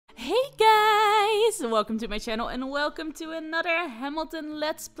welcome to my channel and welcome to another Hamilton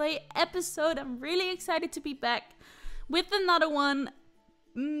Let's Play episode. I'm really excited to be back with another one.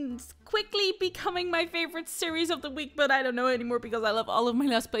 It's quickly becoming my favorite series of the week, but I don't know anymore because I love all of my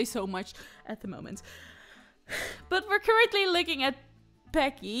Let's Plays so much at the moment. But we're currently looking at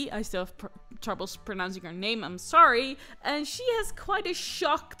Becky. I still have troubles pronouncing her name, I'm sorry. And she has quite a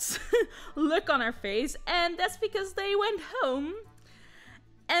shocked look on her face, and that's because they went home.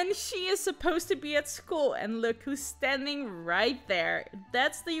 And she is supposed to be at school, and look who's standing right there.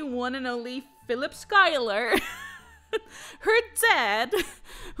 That's the one and only Philip Schuyler. Her dad,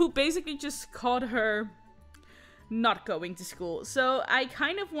 who basically just caught her not going to school. So I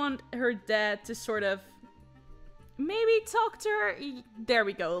kind of want her dad to sort of maybe talk to her. There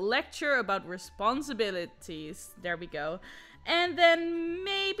we go. Lecture about responsibilities. There we go. And then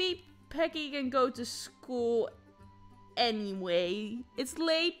maybe Peggy can go to school anyway. It's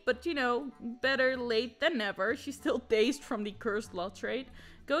late, but you know, better late than never. She's still dazed from the cursed law trade.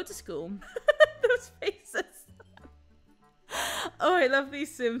 Go to school. Those faces. Oh, I love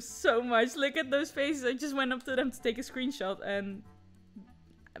these Sims so much. Look at those faces. I just went up to them to take a screenshot, and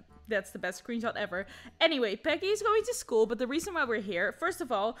that's the best screenshot ever. Anyway, Peggy is going to school, but the reason why we're here, first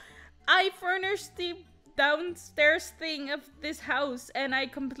of all, I furnished the downstairs thing of this house, and I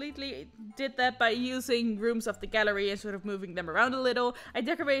completely did that by using rooms of the gallery and sort of moving them around a little. I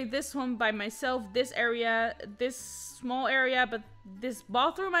decorated this one by myself, this area, this small area, but this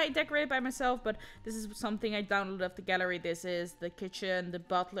bathroom I decorated by myself, but this is something I downloaded off the gallery. This is the kitchen, the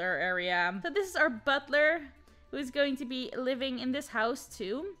butler area. So this is our butler, who is going to be living in this house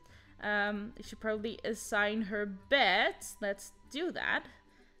too. I should probably assign her bed. Let's do that.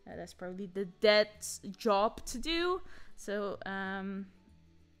 That's probably the dad's job to do. So,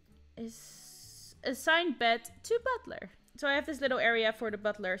 is assign bed to butler. So I have this little area for the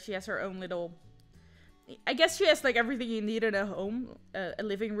butler. She has her own little, I guess she has like everything you need in a home. A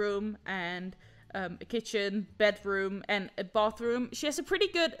living room and a kitchen, bedroom, and a bathroom. She has a pretty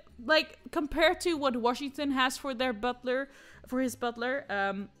good, like, compared to what Washington has for their butler, for his butler.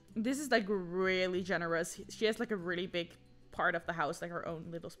 This is like really generous. She has like a really big part of the house, like her own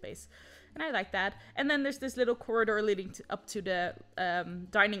little space, and I like that. And then there's this little corridor leading up to the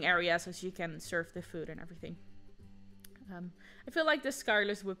dining area, so she can serve the food and everything. I feel like the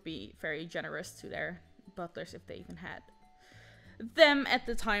Schuyler's would be very generous to their butlers if they even had them at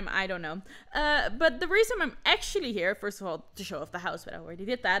the time. I don't know. But the reason I'm actually here, first of all, to show off the house, but I already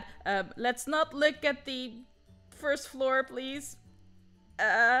did that. Let's not look at the first floor, please.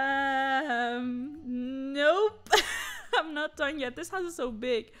 Nope. I'm not done yet. This house is so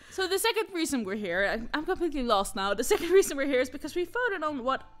big. So the second reason we're here, I'm completely lost now. The second reason we're here is because we voted on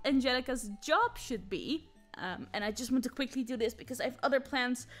what Angelica's job should be. And I just want to quickly do this because I have other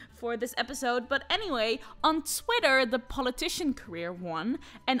plans for this episode. But anyway, on Twitter, the politician career won.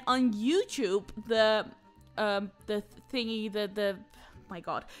 And on YouTube, the thingy, the my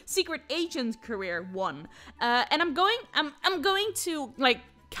god, secret agent career won. And I'm going to like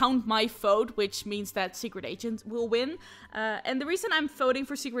count my vote, which means that secret agents will win. And the reason I'm voting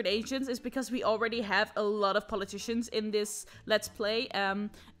for secret agents is because we already have a lot of politicians in this Let's Play.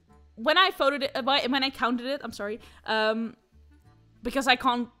 When I voted it, when I counted it, I'm sorry, because I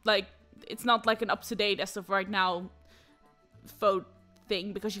can't, like, it's not like an up-to-date as of right now vote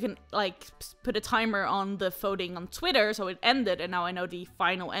thing, because you can like put a timer on the voting on Twitter, so it ended and now I know the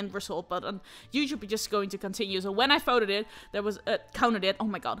final end result, but on YouTube you're just going to continue. So when I voted it, there was counted it, oh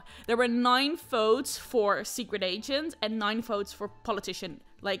my god, there were 9 votes for secret agent and 9 votes for politician,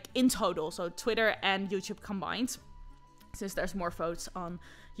 like in total, so Twitter and YouTube combined, since there's more votes on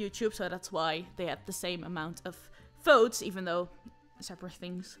YouTube, so that's why they had the same amount of votes, even though separate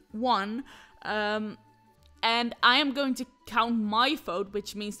things won. And I am going to count my vote,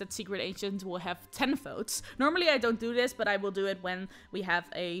 which means that secret agents will have 10 votes. Normally I don't do this, but I will do it when we have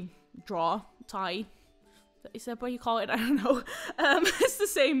a draw, tie. Is that what you call it? I don't know. It's the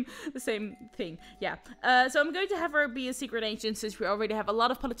same thing. Yeah. So I'm going to have her be a secret agent since we already have a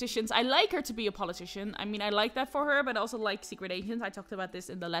lot of politicians. I like her to be a politician. I mean, I like that for her, but I also like secret agents. I talked about this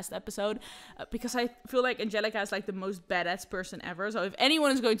in the last episode because I feel like Angelica is like the most badass person ever. So if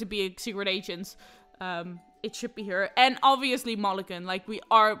anyone is going to be a secret agent, it should be her. And obviously Mulligan. Like we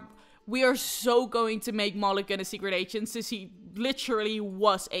are so going to make Mulligan a secret agent since he literally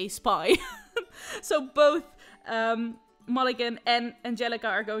was a spy. So both Mulligan and Angelica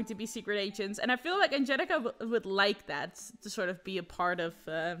are going to be secret agents, and I feel like Angelica would like that, to sort of be a part of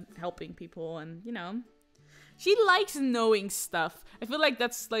helping people, and you know, she likes knowing stuff. I feel like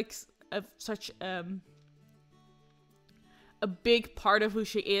that's like such a big part of who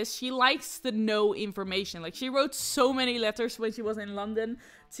she is. She likes to know information. Like, she wrote so many letters when she was in London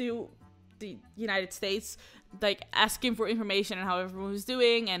to the United States, like asking for information on how everyone was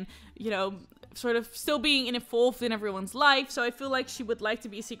doing, and, you know, sort of still being involved in everyone's life. So I feel like she would like to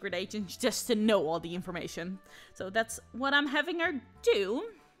be a secret agent just to know all the information. So that's what I'm having her do.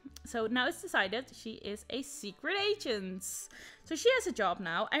 So now it's decided she is a secret agent. So she has a job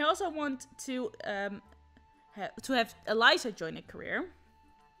now. I also want to have Eliza join a career.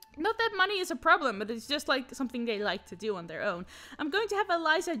 Not that money is a problem, but it's just like something they like to do on their own. I'm going to have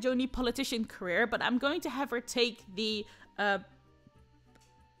Eliza join the politician career, but I'm going to have her take the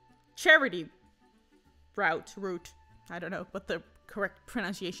charity route. I don't know what the correct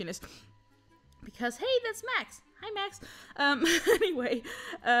pronunciation is. Because, hey, that's Max. Hi, Max. Anyway,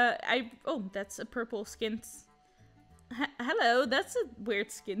 oh, that's a purple skin. Hello, that's a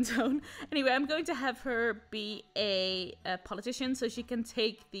weird skin tone. Anyway, I'm going to have her be a politician so she can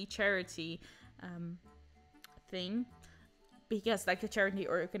take the charity thing. Because, like, the charity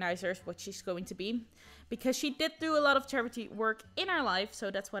organizer is what she's going to be. Because she did do a lot of charity work in her life,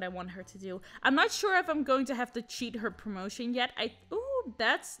 so that's what I want her to do. I'm not sure if I'm going to have to cheat her promotion yet. Ooh,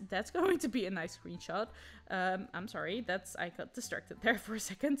 that's going to be a nice screenshot. I'm sorry, I got distracted there for a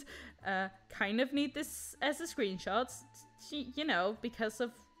second. Kind of need this as a screenshot, you know, because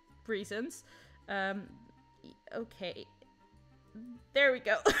of reasons. Okay, there we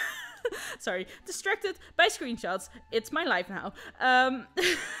go. Sorry, distracted by screenshots. It's my life now.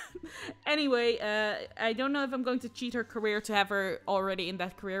 Anyway, I don't know if I'm going to cheat her career to have her already in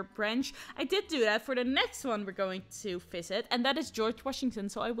that career branch. I did do that for the next one we're going to visit, and that is George Washington,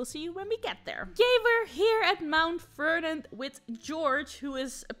 so I will see you when we get there. Yay, we're here at Mount Vernon with George, who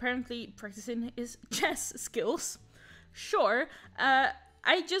is apparently practicing his chess skills. Sure.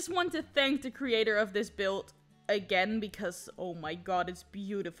 I just want to thank the creator of this build again, because oh my god, it's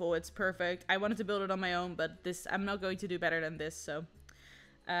beautiful, it's perfect. I wanted to build it on my own, but I'm not going to do better than this, so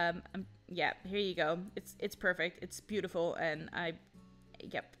yeah, here you go. It's perfect, it's beautiful, and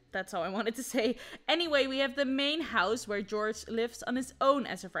yep, that's all I wanted to say. Anyway, we have the main house where George lives on his own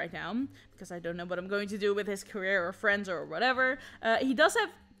as of right now, because I don't know what I'm going to do with his career or friends or whatever. He does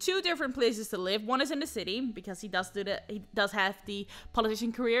have 2 different places to live. One is in the city, because he does have the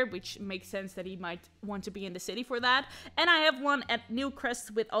politician career, which makes sense that he might want to be in the city for that. And I have one at Newcrest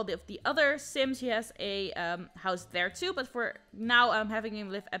with all of the other Sims. He has a house there too, but for now I'm having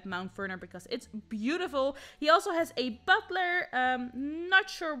him live at Mount Vernon because it's beautiful. He also has a butler. Not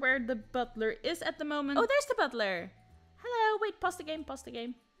sure where the butler is at the moment. Oh, there's the butler. Hello, wait, pause the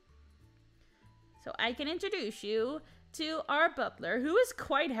game. So I can introduce you to our butler, who is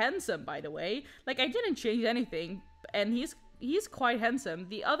quite handsome, by the way. Like, I didn't change anything, and he's quite handsome.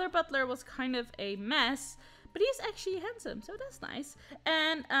 The other butler was kind of a mess, but he's actually handsome, so that's nice.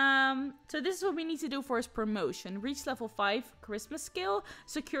 And so this is what we need to do for his promotion. Reach level 5 charisma skill,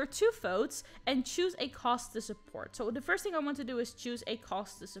 secure 2 votes, and choose a cost to support. So the first thing I want to do is choose a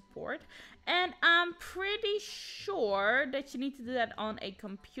cost to support. And I'm pretty sure that you need to do that on a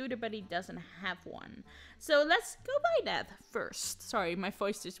computer, but he doesn't have one. So let's go by that first. Sorry, my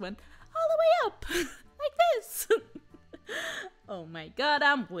voice just went all the way up, like this. Oh my god,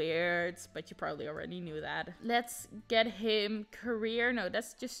 I'm weird, but you probably already knew that. Let's get him career. No,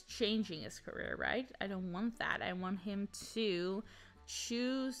 that's just changing his career, right? I don't want that. I want him to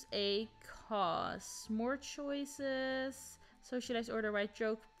choose a cause. More choices. Socialize, order, write,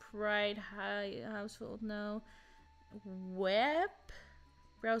 joke, pride, high, household, no. Web,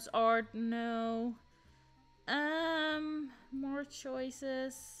 browse art, no. More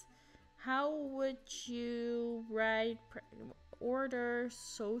choices. How would you write, order,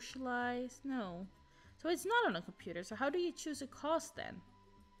 socialize? No. So it's not on a computer. So how do you choose a cost then?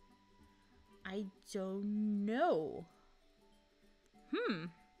 I don't know.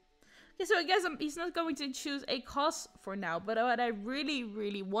 Okay, so I guess he's not going to choose a cost for now. But what I really,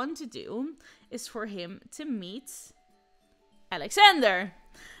 really want to do is for him to meet Alexander.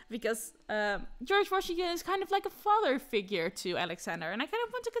 Because George Washington is kind of like a father figure to Alexander. And I kind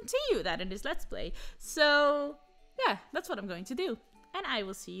of want to continue that in this Let's Play. So, yeah, that's what I'm going to do. And I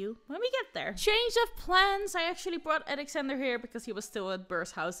will see you when we get there. Change of plans. I actually brought Alexander here because he was still at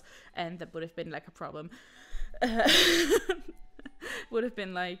Burr's house. And that would have been like a problem. Would have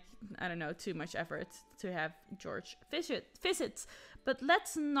been like, I don't know, too much effort to have George visit. But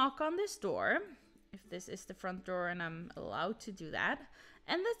let's knock on this door. If this is the front door and I'm allowed to do that.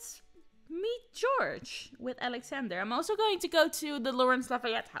 And let's meet George with Alexander. I'm also going to go to the Lawrence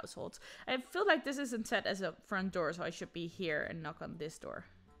Lafayette household. I feel like this isn't set as a front door, so I should be here and knock on this door.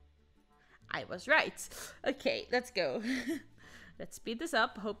 I was right. Okay, let's go. Let's speed this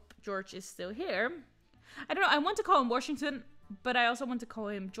up. Hope George is still here. I don't know. I want to call him Washington, but I also want to call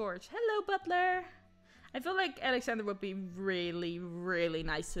him George. Hello, butler. I feel like Alexander would be really, really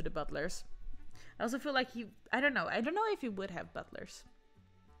nice to the butlers. I also feel like I don't know if he would have butlers.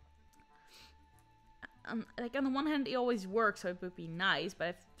 Like on the one hand, he always works, so it would be nice, but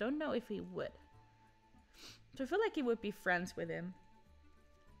I don't know if he would. So I feel like he would be friends with him.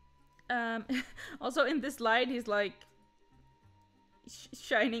 Also in this line, he's like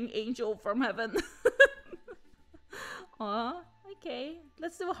shining angel from heaven. Aw, okay.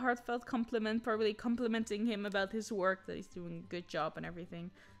 Let's do a heartfelt compliment, probably complimenting him about his work, that he's doing a good job and everything.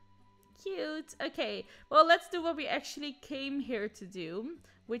 Cute. Okay, well, let's do what we actually came here to do,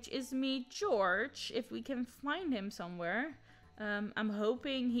 which is meet George, if we can find him somewhere. I'm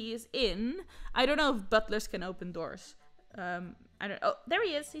hoping he is in. I don't know if butlers can open doors. I don't. Oh, there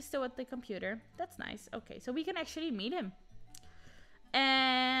he is. He's still at the computer. That's nice. Okay, so we can actually meet him.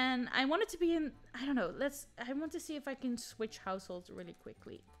 And I want it to be in, I don't know, I want to see if I can switch households really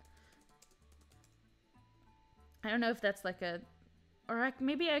quickly. I don't know if that's like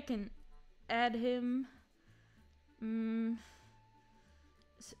maybe I can add him.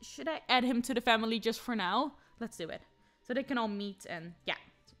 Should I add him to the family just for now? Let's do it. So they can all meet and, yeah,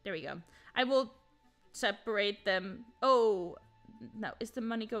 there we go. I will separate them. Oh, no, is the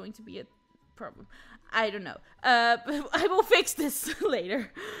money going to be a problem? I don't know. I will fix this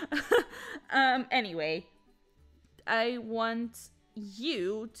later. Anyway, I want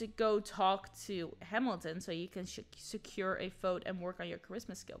you to go talk to Hamilton so you can secure a vote and work on your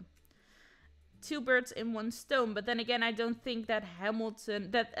charisma skill. 2 birds in 1 stone, but then again, I don't think that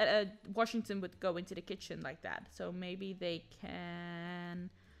Washington would go into the kitchen like that. So maybe they can.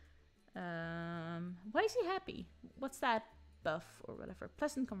 Why is he happy? What's that? Buff or whatever.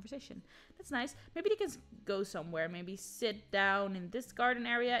 Pleasant conversation. That's nice. Maybe they can go somewhere. Maybe sit down in this garden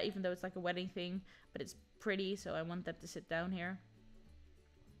area, even though it's like a wedding thing, but it's pretty, so I want them to sit down here.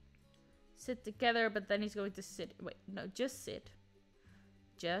 Sit together, but then he's going to sit. Wait, no, just sit.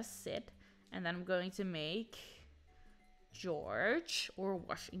 Just sit. And then I'm going to make George or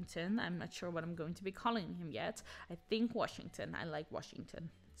Washington. I'm not sure what I'm going to be calling him yet. I think Washington. I like Washington.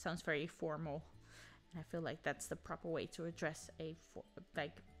 It sounds very formal. And I feel like that's the proper way to address a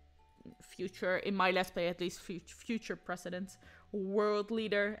future, in my Let's Play at least, future president, world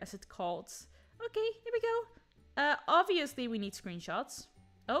leader as it's called. Okay, here we go. Obviously we need screenshots.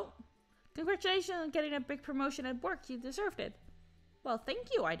 Oh, congratulations on getting a big promotion at work. You deserved it. Well, thank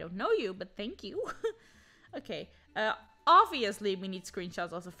you. I don't know you, but thank you. Okay, obviously we need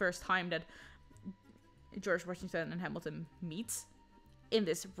screenshots of the first time that George Washington and Hamilton meet in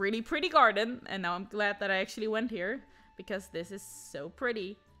this really pretty garden. And now I'm glad that I actually went here because this is so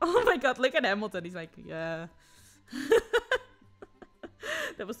pretty. Oh my god, look at Hamilton. He's like, yeah.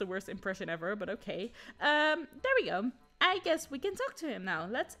 That was the worst impression ever, but okay. There we go. I guess we can talk to him now.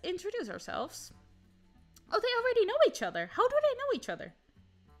 Let's introduce ourselves. Oh, they already know each other. How do they know each other?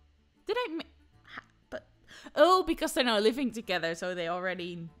 Did I... But... Oh, because they're now living together, so they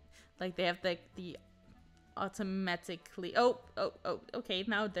already... Like, they have, like, the... Automatically... Oh, okay,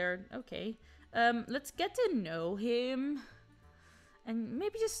 now they're... Okay. Let's get to know him. And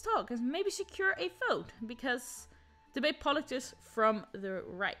maybe just talk. And maybe secure a vote. Because... Debate politics from the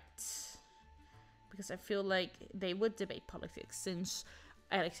right. Because I feel like they would debate politics, since...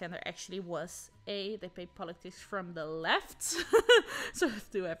 Alexander actually was a debate politics from the left. So I have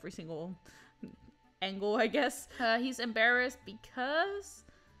to do every single angle, I guess. He's embarrassed because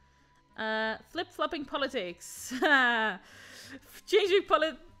flip-flopping politics. Changing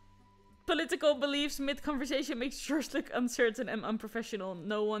political beliefs mid-conversation makes George look uncertain and unprofessional.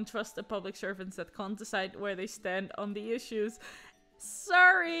 No one trusts the public servants that can't decide where they stand on the issues.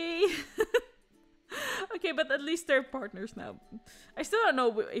 Sorry. Okay, but at least they're partners now. I still don't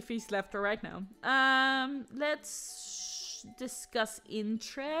know if he's left or right now. Let's discuss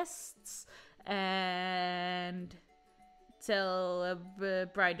interests and tell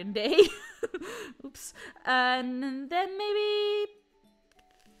bride and day. Oops. And then maybe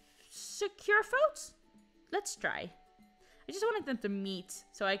secure votes. Let's try. I just wanted them to meet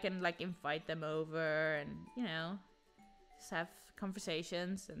so I can like invite them over and, you know, just have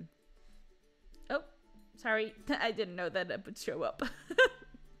conversations and... Oh, sorry. I didn't know that would show up.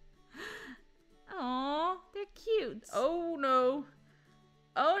 Aw, they're cute. Oh no.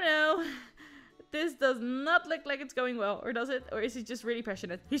 Oh no. This does not look like it's going well. Or does it? Or is he just really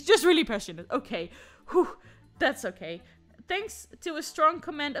passionate? He's just really passionate. Okay. Whew. That's okay. Thanks to a strong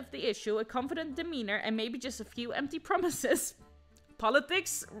command of the issue, a confident demeanor, and maybe just a few empty promises,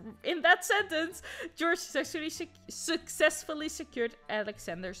 politics in that sentence, George successfully secured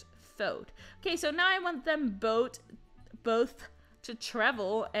Alexander's vote. Okay, so now I want them both to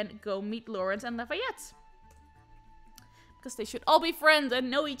travel and go meet Lawrence and Lafayette. Because they should all be friends and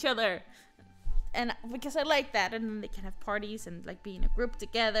know each other. And because I like that. And then they can have parties and like be in a group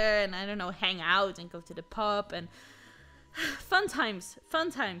together. And I don't know, hang out and go to the pub. And fun times. Fun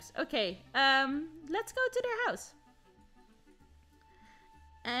times. Okay, let's go to their house.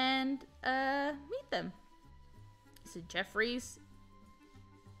 And meet them. Is it Jeffries?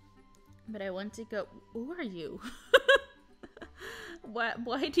 But I want to go... Who are you?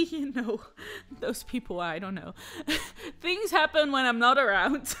 Why do you know those people? I don't know. Things happen when I'm not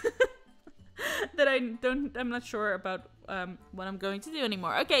around that I'm not sure about what I'm going to do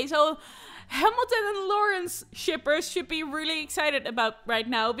anymore. Okay, so Hamilton and Lawrence shippers should be really excited about right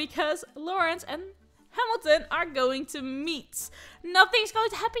now because Lawrence and Hamilton are going to meet. Nothing's going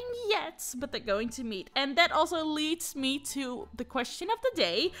to happen yet, but they're going to meet. And that also leads me to the question of the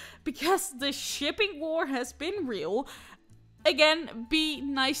day, because the shipping war has been real. Again, be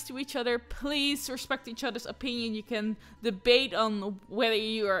nice to each other. Please respect each other's opinion. You can debate on whether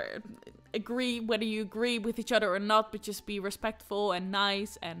you agree with each other or not, but just be respectful and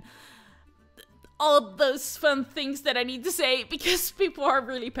nice and all those fun things that I need to say, because people are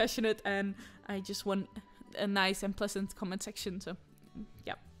really passionate and I just want a nice and pleasant comment section. So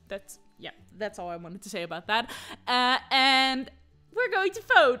that's all I wanted to say about that. And we're going to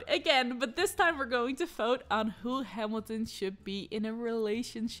vote again, but this time we're going to vote on who Hamilton should be in a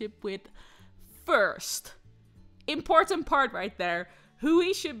relationship with first. Important part right there. Who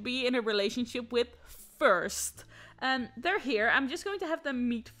he should be in a relationship with first. And they're here. I'm just going to have them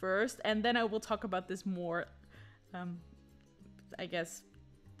meet first, and then I will talk about this more, I guess,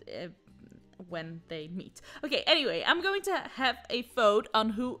 when they meet. Okay, anyway, I'm going to have a vote on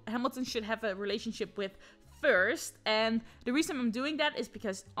who Hamilton should have a relationship with first, and the reason I'm doing that is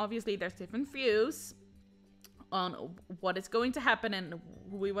because obviously there's different views on what is going to happen and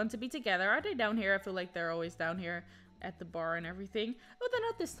who we want to be together. Are they down here? I feel like they're always down here at the bar and everything. Oh, they're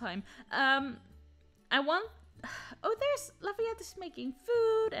not this time. Oh, there's Lafayette is making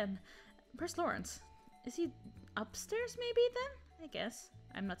food, and where's Lawrence? Is he upstairs maybe then? I guess.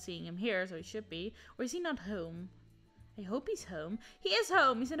 I'm not seeing him here, so he should be. Or is he not home? I hope he's home. He is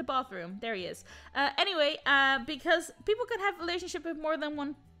home. He's in the bathroom. There he is. Anyway, because people can have a relationship with more than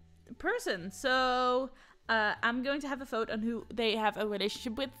one person. So I'm going to have a vote on who they have a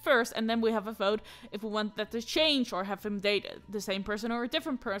relationship with first. And then we have a vote if we want that to change or have him date the same person or a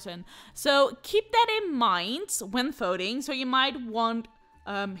different person. So keep that in mind when voting. So you might want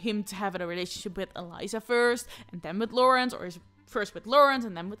him to have a relationship with Eliza first and then with Lawrence, or first with Lawrence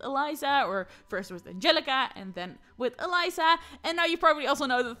and then with Eliza, or first with Angelica and then with Eliza. And now you probably also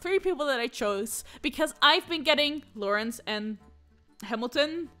know the three people that I chose, because I've been getting Lawrence and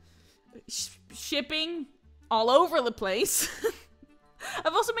Hamilton shipping all over the place.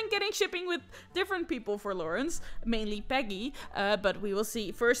 I've also been getting shipping with different people for Lawrence, mainly Peggy, but we will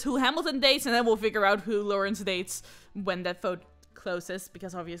see first who Hamilton dates, and then we'll figure out who Lawrence dates when that vote closest,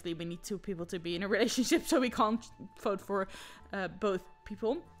 because obviously we need two people to be in a relationship, so we can't vote for both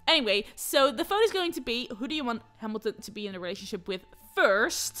people. Anyway, so the vote is going to be, who do you want Hamilton to be in a relationship with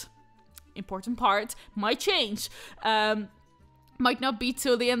first? Important part, might change. Might not be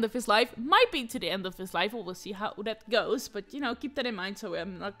till the end of his life, might be to the end of his life. We'll see how that goes, but you know, keep that in mind so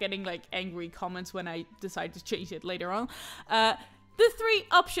I'm not getting like angry comments when I decide to change it later on. The three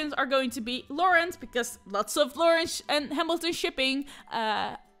options are going to be Lawrence, because lots of Lawrence and Hamilton shipping,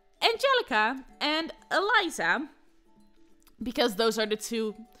 Angelica and Eliza, because those are the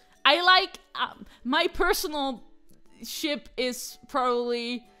two I like. My personal ship is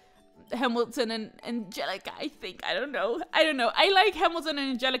probably Hamilton and Angelica, I think. I don't know. I like Hamilton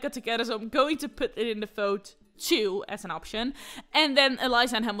and Angelica together, so I'm going to put it in the vote too as an option. And then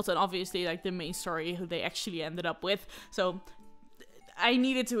Eliza and Hamilton, obviously, like the main story, who they actually ended up with. So I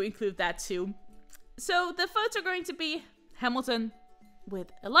needed to include that too. So the votes are going to be Hamilton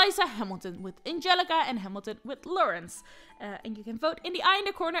with Eliza, Hamilton with Angelica, and Hamilton with Lawrence. And you can vote in the eye in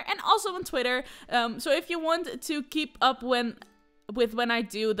the corner and also on Twitter. So if you want to keep up when I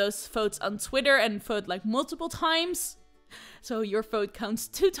do those votes on Twitter and vote like multiple times, so your vote counts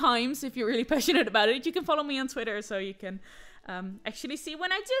 2 times if you're really passionate about it, you can follow me on Twitter so you can actually see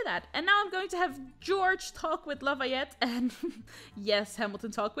when I do that. And now I'm going to have George talk with Lafayette, and yes,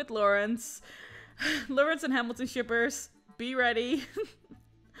 Hamilton talk with Lawrence. Lawrence and Hamilton shippers, be ready.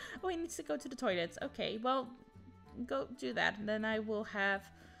 Oh, he needs to go to the toilets. Okay, well, go do that. And then I will have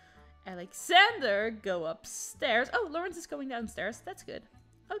Alexander, go upstairs. Oh, Lawrence is going downstairs. That's good.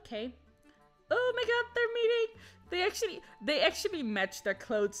 Okay. Oh my god, they're meeting. They actually matched their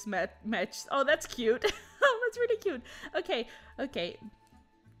clothes matched. Oh, that's cute. Oh, that's really cute. Okay, okay.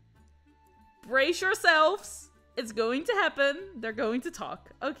 Brace yourselves. It's going to happen. They're going to talk.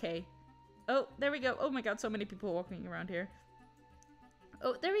 Okay. Oh, there we go. Oh my god, so many people walking around here.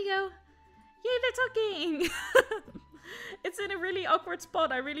 Oh, there we go. Yay, they're talking. It's in a really awkward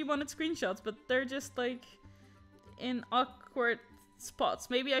spot. I really wanted screenshots, but they're just like in awkward spots.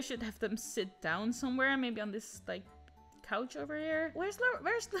 Maybe I should have them sit down somewhere. Maybe on this like couch over here. Where's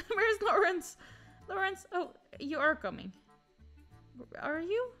Lawrence? Lawrence, oh, you are coming. Are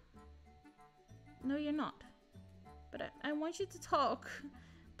you? No, you're not. But I want you to talk.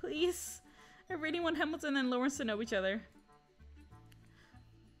 Please. I really want Hamilton and Lawrence to know each other.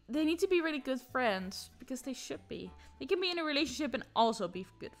 They need to be really good friends, because they should be. They can be in a relationship and also be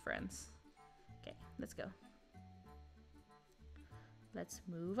good friends. Okay, let's go. Let's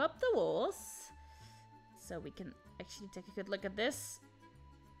move up the walls, so we can actually take a good look at this.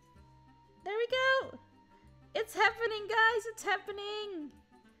 There we go! It's happening, guys! It's happening!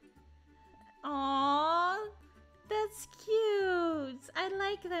 Aww! That's cute! I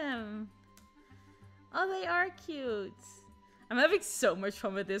like them! Oh, they are cute! I'm having so much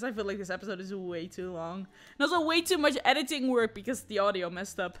fun with this. I feel like this episode is way too long. And also way too much editing work because the audio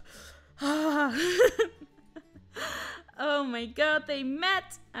messed up. Oh my god, they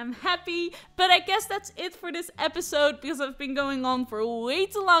met. I'm happy. But I guess that's it for this episode because I've been going on for way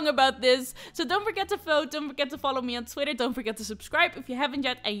too long about this. So don't forget to vote. Don't forget to follow me on Twitter. Don't forget to subscribe if you haven't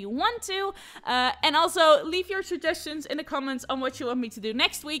yet and you want to. And also leave your suggestions in the comments on what you want me to do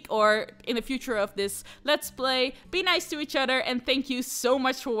next week or in the future of this Let's Play. Be nice to each other and thank you so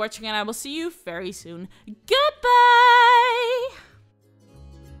much for watching and I will see you very soon. Goodbye!